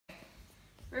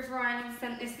River Island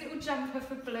sent this little jumper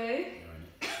for Blue.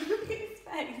 Look at his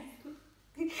face.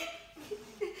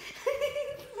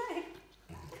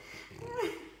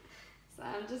 So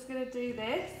I'm just going to do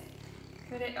this,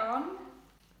 put it on.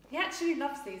 He actually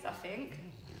loves these, I think.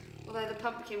 Although the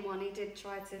pumpkin one he did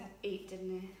try to eat,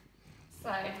 didn't he?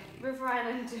 So, River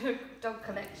Island dog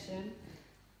collection.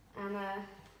 And yeah.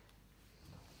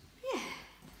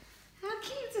 How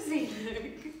cute does he look?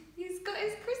 He's got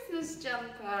his Christmas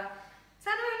jumper.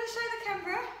 Stand around and show the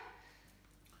camera.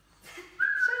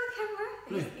 Show the camera.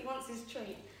 He wants his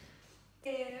treat.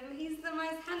 He's the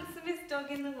most handsomest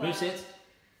dog in the world. Who sit?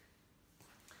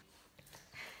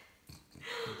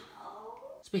 Oh.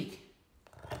 Speak.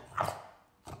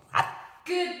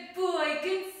 Good boy,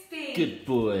 good speed. Good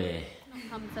boy. I've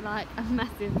come to like a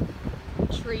massive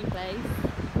tree base.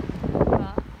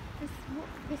 But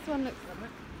this one looks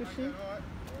bushy.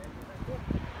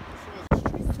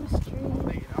 Christmas tree.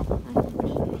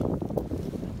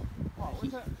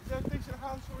 Just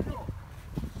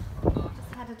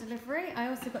had a delivery. I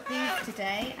also got these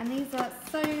today, and these are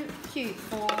so cute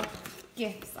for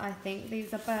gifts, I think.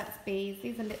 These are Burt's Bees.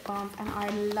 These are lip balms, and I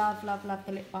love, love, love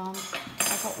the lip balms.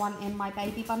 I got one in my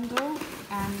baby bundle,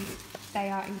 and they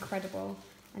are incredible.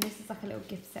 And this is like a little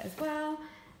gift set as well.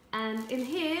 And in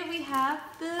here we have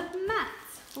the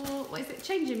mats for, what is it,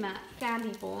 changing mat,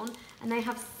 Candy Born. And they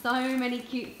have so many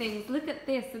cute things. Look at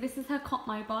this. So this is her cot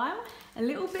mobile. A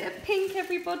little bit of pink,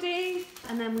 everybody.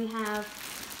 And then we have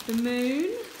the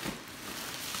moon.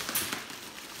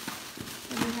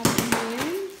 And we have the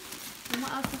moon. And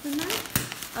what else is in there?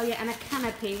 Oh yeah, and a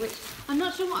canopy, which I'm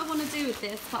not sure what I want to do with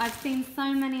this, but I've seen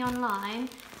so many online,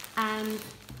 and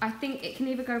I think it can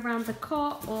either go around the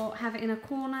cot or have it in a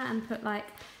corner and put like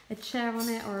a chair on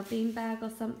it or a beanbag or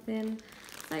something.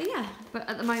 So yeah, but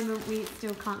at the moment we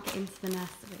still can't get into the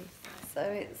nursery. So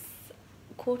it's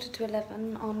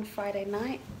 11:15 on Friday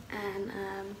night, and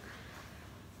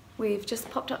we've just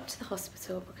popped up to the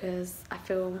hospital because I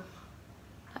feel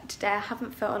like today I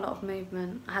haven't felt a lot of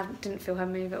movement. Didn't feel her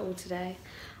move at all today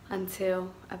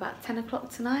until about 10 o'clock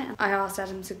tonight. I asked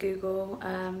Adam to Google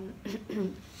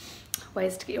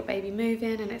ways to get your baby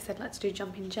moving, and it said like to do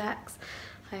jumping jacks.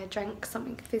 I drank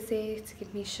something fizzy to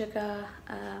give me sugar,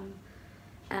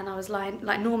 and I was lying,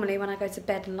 like normally when I go to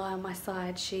bed and lie on my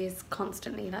side, she is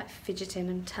constantly like fidgeting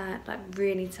and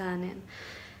really turning.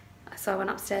 So I went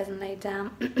upstairs and laid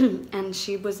down and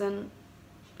she wasn't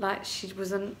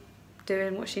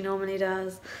doing what she normally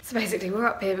does. So basically we're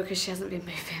up here because she hasn't been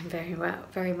moving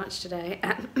very much today.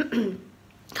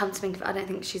 Come to think of it, I don't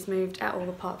think she's moved at all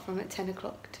apart from at 10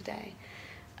 o'clock today.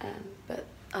 But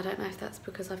I don't know if that's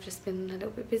because I've just been a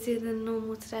little bit busier than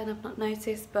normal today and I've not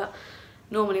noticed, but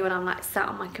normally when I'm like sat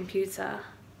on my computer,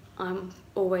 I'm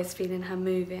always feeling her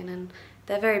moving, and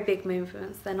they're very big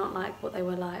movements. They're not like what they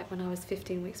were like when I was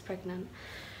 15 weeks pregnant.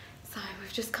 So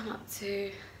we've just come up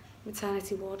to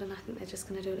maternity ward and I think they're just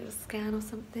going to do a little scan or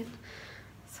something.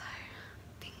 So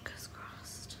fingers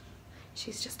crossed.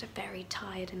 She's just a very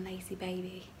tired and lazy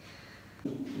baby.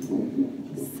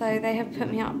 So they have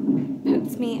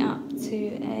hooked me up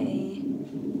to a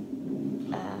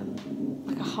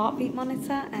like a heartbeat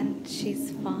monitor, and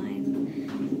she's fine.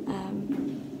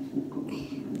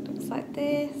 Looks like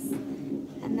this,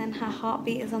 and then her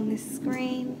heartbeat is on this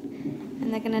screen,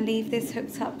 and they're going to leave this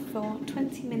hooked up for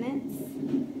 20 minutes,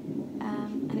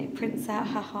 and it prints out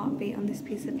her heartbeat on this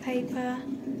piece of paper.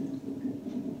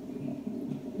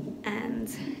 And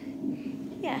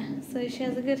yeah, so she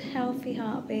has a good healthy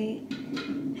heartbeat,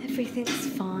 everything's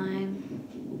fine.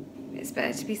 It's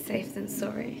better to be safe than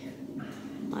sorry.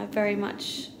 I very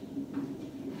much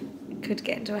could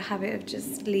get into a habit of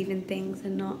just leaving things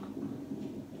and not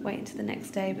waiting till the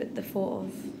next day, but the thought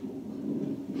of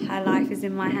her life is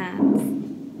in my hands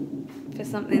for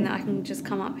something that I can just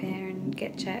come up here and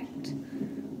get checked,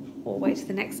 or wait till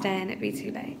the next day and it'd be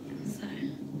too late. So,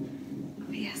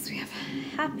 but yes, we have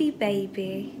a happy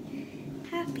baby.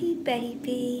 Happy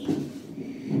baby.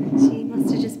 She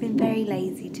must have just been very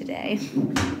lazy today.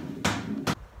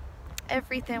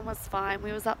 Everything was fine.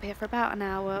 We was up here for about an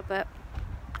hour, but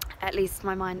at least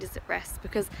my mind is at rest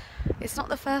because it's not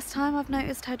the first time I've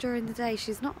noticed her during the day.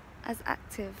 She's not as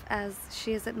active as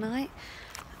she is at night,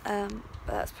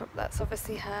 but that's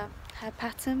obviously her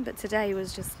pattern, but today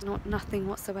was just nothing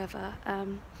whatsoever.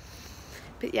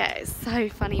 But yeah, it's so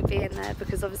funny being there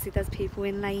because obviously there's people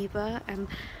in labour, and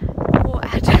poor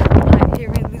Adam, like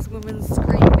hearing this woman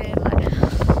screaming, like,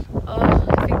 oh,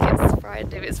 I think it's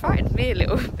frightened him. It's frightened me a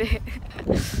little bit.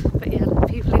 But yeah, like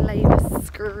people in labour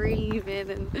screaming,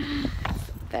 and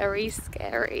it's very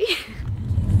scary.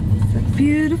 It's a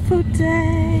beautiful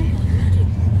day.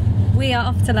 we are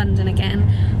off to London again.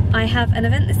 I have an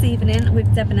event this evening with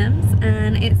Debenhams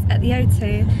and it's at the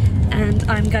O2, and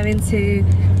I'm going to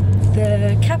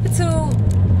the capital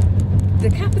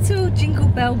Jingle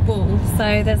Bell Ball.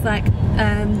 So there's like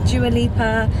Dua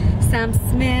Lipa, Sam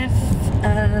Smith,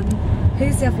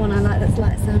 who's the other one I like that's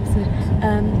like Sam Smith?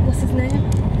 What's his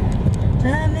name?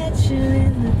 I met you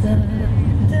in the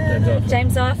dark.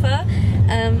 James Arthur.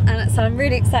 And so I'm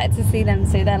really excited to see them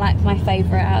too. They're like my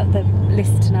favourite out of the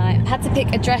list tonight. I had to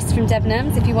pick a dress from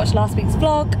Debenhams. If you watched last week's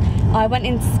vlog, I went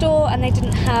into store and they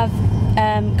didn't have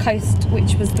Coast,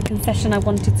 which was the concession I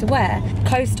wanted to wear.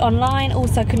 Coast online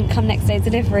also couldn't come next day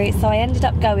delivery, so I ended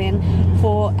up going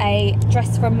for a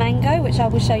dress from Mango, which I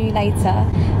will show you later.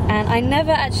 And I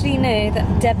never actually knew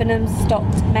that Debenhams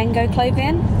stocked Mango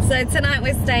clothing. So tonight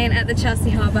we're staying at the Chelsea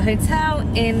Harbour Hotel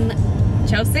in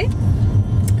Chelsea.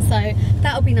 So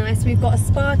that'll be nice. We've got a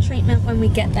spa treatment when we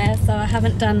get there, so I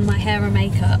haven't done my hair or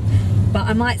makeup, but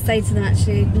I might say to them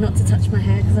actually not to touch my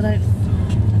hair because I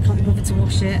can't be bothered to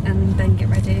wash it and then get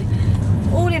ready.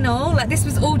 All in all, like, this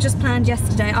was all just planned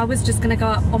yesterday. I was just gonna go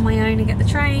up on my own and get the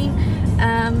train.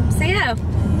 So yeah,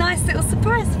 nice little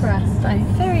surprise for us. So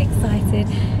very excited.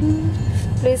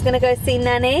 Blue's gonna go see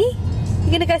Nanny.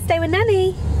 You're gonna go stay with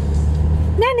Nanny.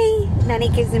 Nanny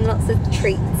gives him lots of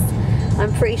treats.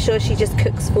 I'm pretty sure she just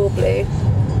cooks for Blue.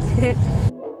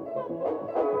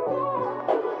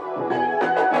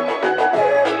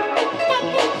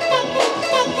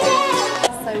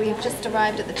 So we've just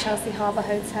arrived at the Chelsea Harbour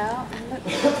Hotel and look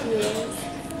at the views.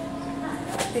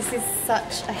 This is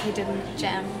such a hidden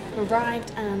gem. We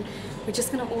arrived and we're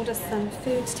just going to order some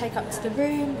food to take up to the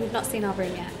room. We've not seen our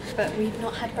room yet, but we've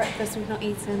not had breakfast, we've not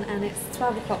eaten, and it's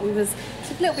 12 o'clock. Took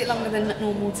a little bit longer than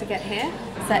normal to get here.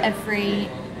 So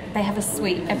they have a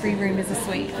suite. Every room is a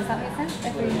suite. Does that make sense?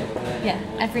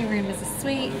 Every room is a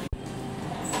suite.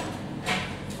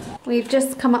 We've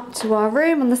just come up to our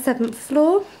room on the 7th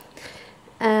floor.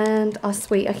 And our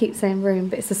suite, I keep saying room,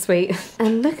 but it's a suite.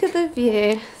 And look at the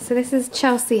view. So this is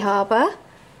Chelsea Harbour.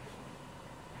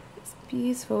 It's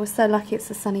beautiful. We're so lucky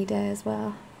it's a sunny day as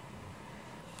well.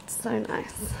 It's so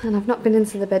nice. And I've not been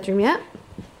into the bedroom yet.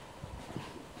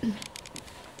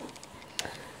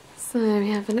 So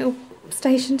we have a little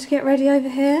station to get ready over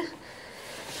here.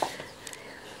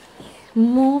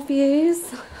 More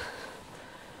views.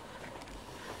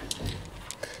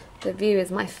 The view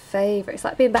is my favourite. It's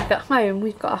like being back at home.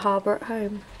 We've got a harbour at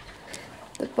home.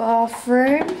 The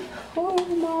bathroom. Oh,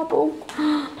 marble.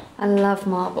 I love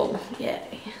marble.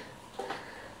 Yay.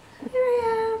 Here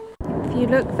I am. If you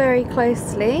look very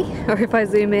closely, or if I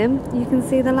zoom in, you can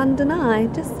see the London Eye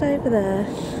just over there.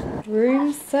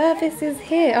 Room service is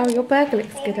here. Oh, your burger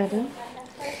looks good, Adam.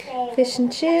 Fish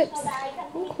and chips.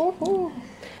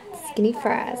 Skinny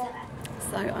fries.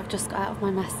 So I've just got out of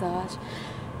my massage.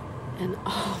 And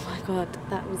oh my god,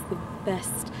 that was the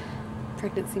best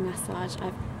pregnancy massage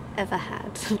I've ever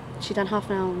had. She'd done half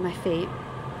an hour on my feet,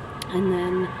 and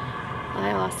then I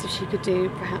asked if she could do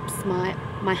perhaps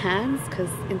my hands,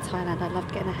 because in Thailand I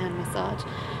loved getting a hand massage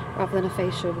rather than a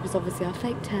facial, because obviously I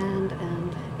fake tanned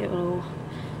and it will all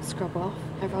scrub off.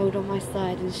 I rolled on my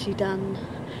side and she done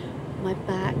my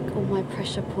back, all my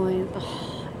pressure points.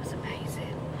 Oh, it was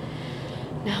amazing.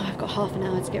 Now I've got half an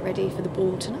hour to get ready for the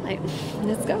ball tonight.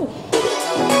 Let's go.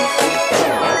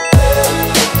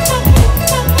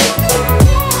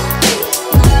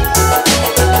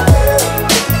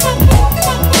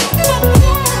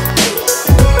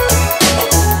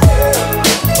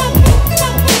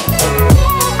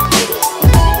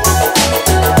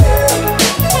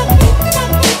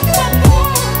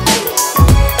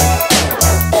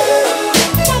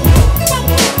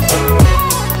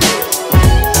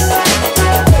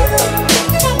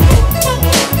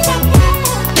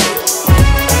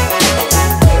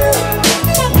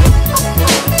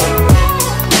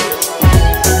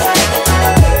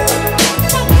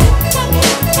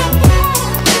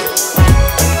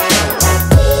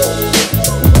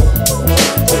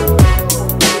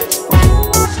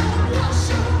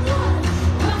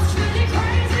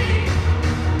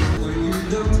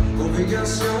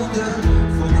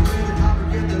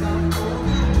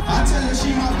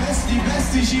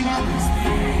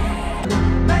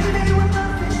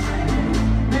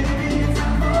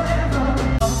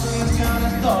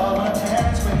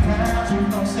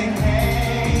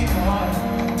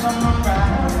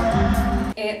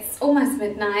 It's almost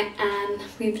midnight and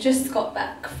we've just got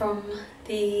back from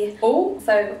the ball.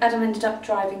 So Adam ended up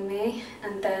driving me,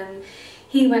 and then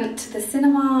he went to the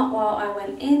cinema while I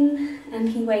went in and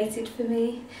he waited for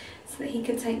me. So that he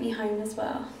could take me home as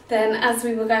well. Then as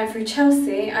we were going through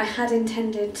Chelsea, I had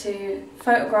intended to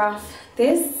photograph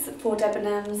this for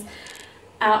Debenhams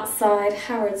outside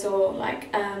Harrods, or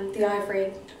like the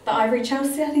Ivory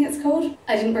Chelsea I think it's called.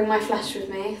 I didn't bring my flash with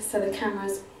me, so the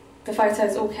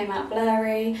photos all came out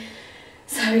blurry.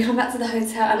 So we come back to the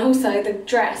hotel, and also the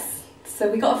dress. So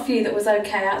we got a few that was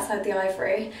okay outside the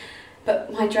Ivory,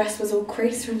 but my dress was all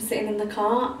creased from sitting in the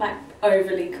car, like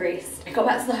overly creased. I got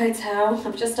back to the hotel,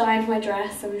 I've just ironed my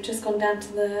dress, and we've just gone down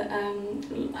to the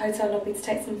hotel lobby to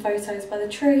take some photos by the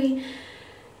tree,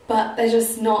 but they're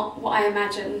just not what I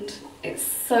imagined. It's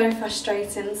so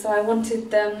frustrating. So I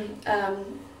wanted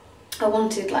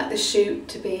like the shoot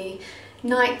to be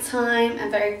nighttime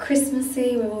and very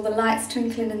Christmassy with all the lights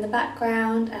twinkling in the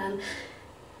background, and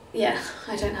yeah,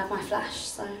 I don't have my flash,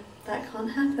 so that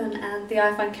can't happen, and the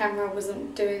iPhone camera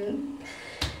wasn't doing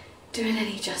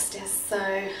any justice, so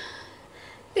a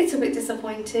little bit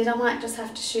disappointed. I might just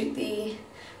have to shoot the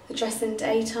dress in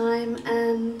daytime,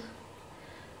 and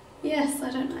yes,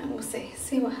 I don't know, we'll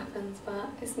see what happens, but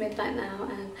it's midnight now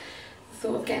and I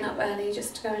thought of getting up early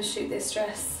just to go and shoot this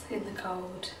dress in the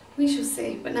cold. We shall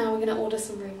see, but now we're going to order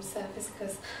some room service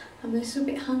because I'm a little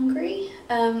bit hungry,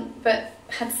 but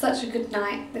had such a good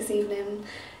night this evening.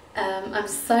 I'm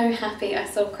so happy I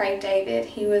saw Craig David,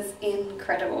 he was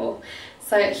incredible.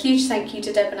 So a huge thank you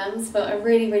to Debenhams for a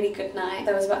really, really good night.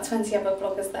 There was about 20 other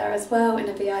bloggers there as well in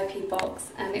a VIP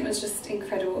box, and it was just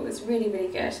incredible. It was really,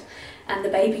 really good. And the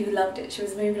baby loved it. She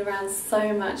was moving around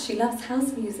so much. She loves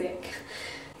house music.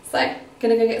 So,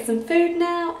 gonna go get some food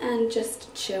now and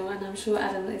just chill, and I'm sure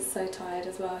Adam is so tired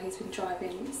as well. He's been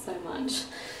driving so much.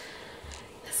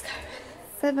 Let's go.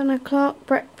 7 o'clock,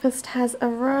 breakfast has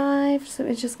arrived, so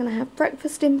we're just gonna have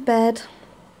breakfast in bed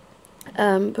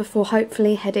before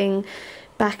hopefully heading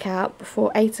back out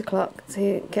before 8 o'clock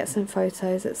to get some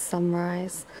photos at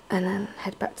sunrise, and then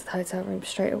head back to the hotel room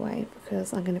straight away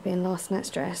because I'm going to be in last night's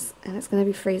dress, and it's going to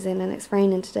be freezing and it's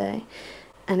raining today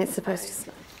and it's supposed to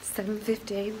snow.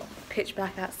 7:15, pitch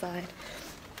black outside.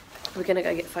 We're going to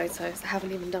go get photos. I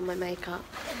haven't even done my makeup,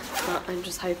 but I'm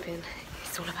just hoping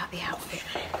it's all about the outfit.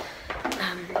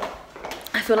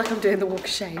 I feel like I'm doing the walk of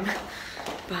shame,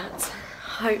 but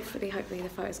hopefully the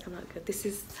photos come out good.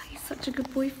 He's such a good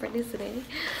boyfriend, isn't he?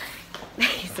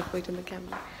 He's avoiding the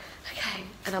camera. Okay,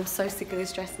 and I'm so sick of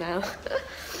this dress now.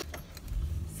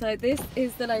 So this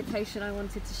is the location I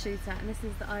wanted to shoot at, and this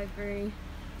is the Ivory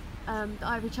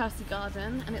Chelsea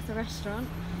Garden, and it's a restaurant.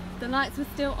 The lights were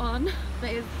still on,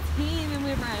 but it's teeming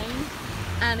with rain,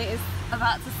 and it is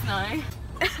about to snow.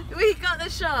 We got the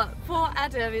shot. Poor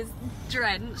Adam is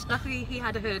drenched. Luckily he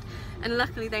had a hood, and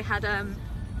luckily they had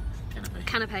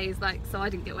canapes, like, so I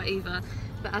didn't get wet either,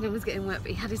 but Adam was getting wet,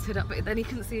 but he had his hood up, but then he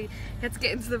couldn't see, he had to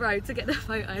get into the road to get the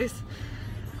photos.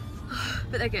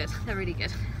 But they're good, they're really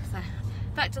good. So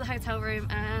back to the hotel room,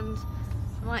 and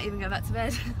I might even go back to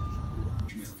bed.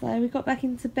 So we got back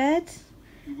into bed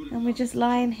and we're just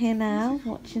lying here now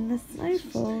watching the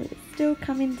snowfall. It's still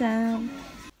coming down.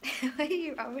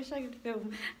 I wish I could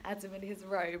film Adam in his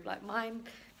robe. Like, mine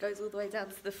goes all the way down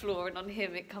to the floor, and on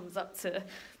him it comes up to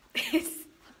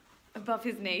above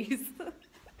his knees.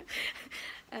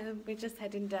 We're just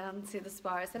heading down to the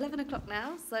spa. It's 11 o'clock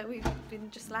now, so we've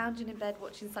been just lounging in bed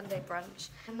watching Sunday brunch,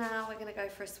 and now we're going to go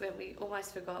for a swim. We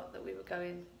almost forgot that we were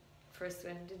going for a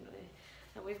swim, didn't we?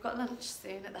 And we've got lunch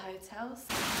soon at the hotel.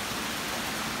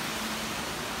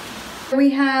 So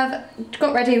we have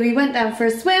got ready. We went down for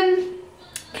a swim,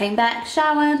 came back,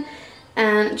 showered,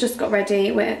 and just got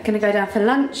ready. We're going to go down for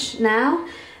lunch now,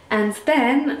 and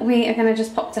then we are going to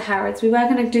just pop to Harrods. We were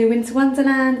going to do Winter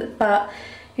Wonderland, but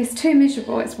it's too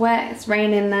miserable. It's wet, it's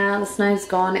raining now, the snow's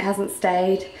gone, it hasn't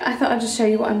stayed. I thought I'd just show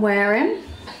you what I'm wearing.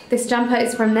 This jumper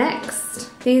is from Next.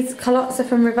 These culottes are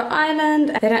from River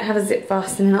Island. They don't have a zip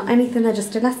fastening or anything, they're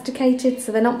just elasticated,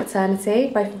 so they're not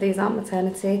maternity. Both of these aren't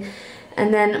maternity.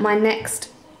 And then my Next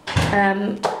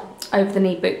over the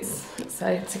knee boots,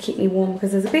 so to keep me warm,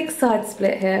 because there's a big side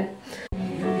split here.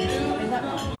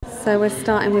 So we're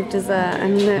starting with dessert,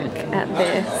 and look at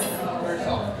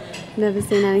this. Never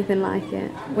seen anything like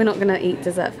it. We're not gonna eat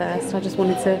dessert first. I just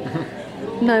wanted to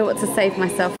know what to save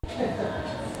myself.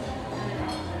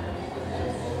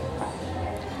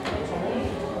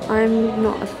 I'm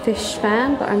not a fish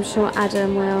fan, but I'm sure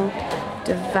Adam will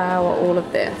devour all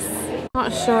of this.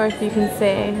 Not sure if you can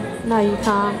see. No, you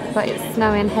can't, but it's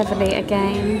snowing heavily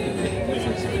again.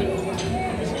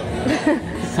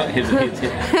 It's not heavy, is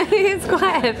it? It's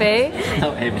quite heavy. It's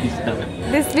not heavy stuff.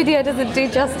 This video doesn't do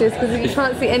justice because you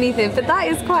can't see anything, but that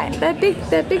is quite, they're big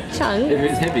chunks. If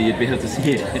it's heavy, you'd be able to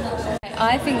see it.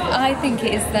 I think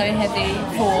it is very heavy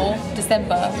for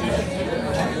December.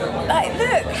 Like,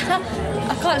 look!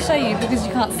 I can't show you because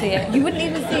you can't see it. You wouldn't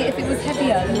even see it if it was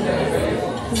heavier.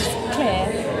 It's clear.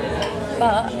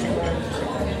 But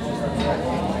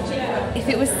if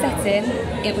it was setting,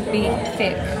 it would be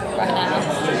thick right now.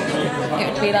 It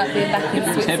would be like being back in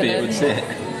Switzerland. If it was heavy, it would sit.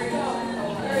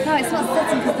 No, it's not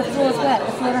setting because the floor's wet.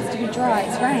 The floor has to be dry.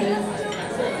 It's rain.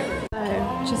 So,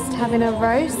 just having a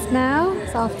roast now.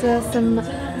 It's after some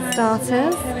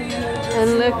starters.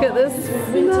 And look at the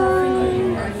snow.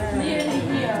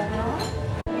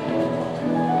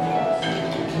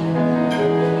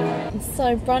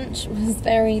 So brunch was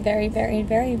very, very, very,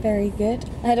 very, very good.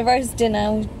 I had a roast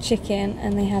dinner with chicken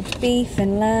and they had beef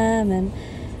and lamb and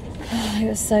it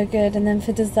was so good. And then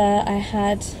for dessert I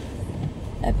had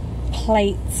a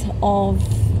plate of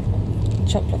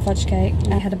chocolate fudge cake.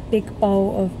 I had a big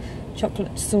bowl of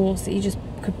chocolate sauce that you just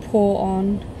could pour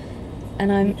on.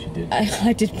 And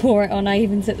I did pour it on. I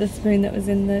even took the spoon that was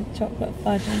in the chocolate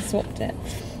fudge and swapped it.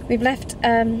 We've left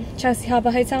Chelsea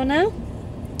Harbour Hotel now.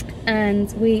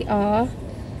 And we are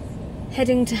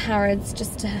heading to Harrods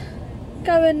just to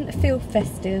go and feel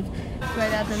festive.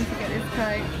 Wait, Adam, to get this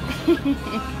coat.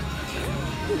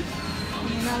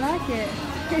 And I like it.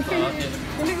 It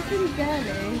looks pretty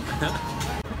girly.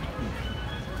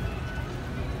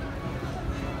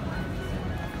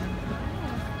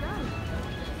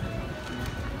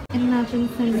 Imagine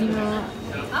sending your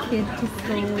kid to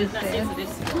school with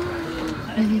this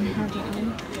and in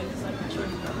heaven.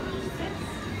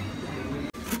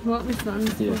 What was that?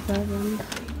 Yeah.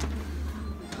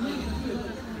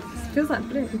 It feels like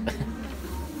blue.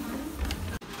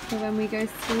 So when we go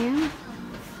skiing,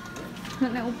 put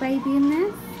a little baby in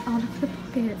this. Oh, look at the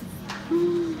pockets.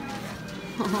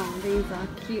 Oh, these are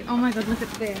cute. Oh my god, look at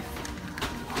this.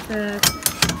 The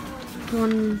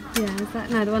one, yeah, is that?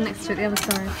 No, the one next to it, the other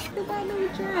side. Look at that little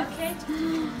dress.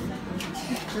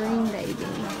 Green baby.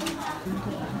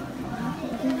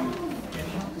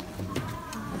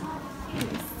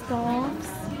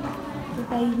 Scarves, the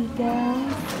baby girl.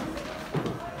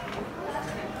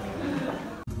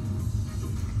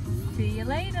 See you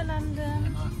later, London.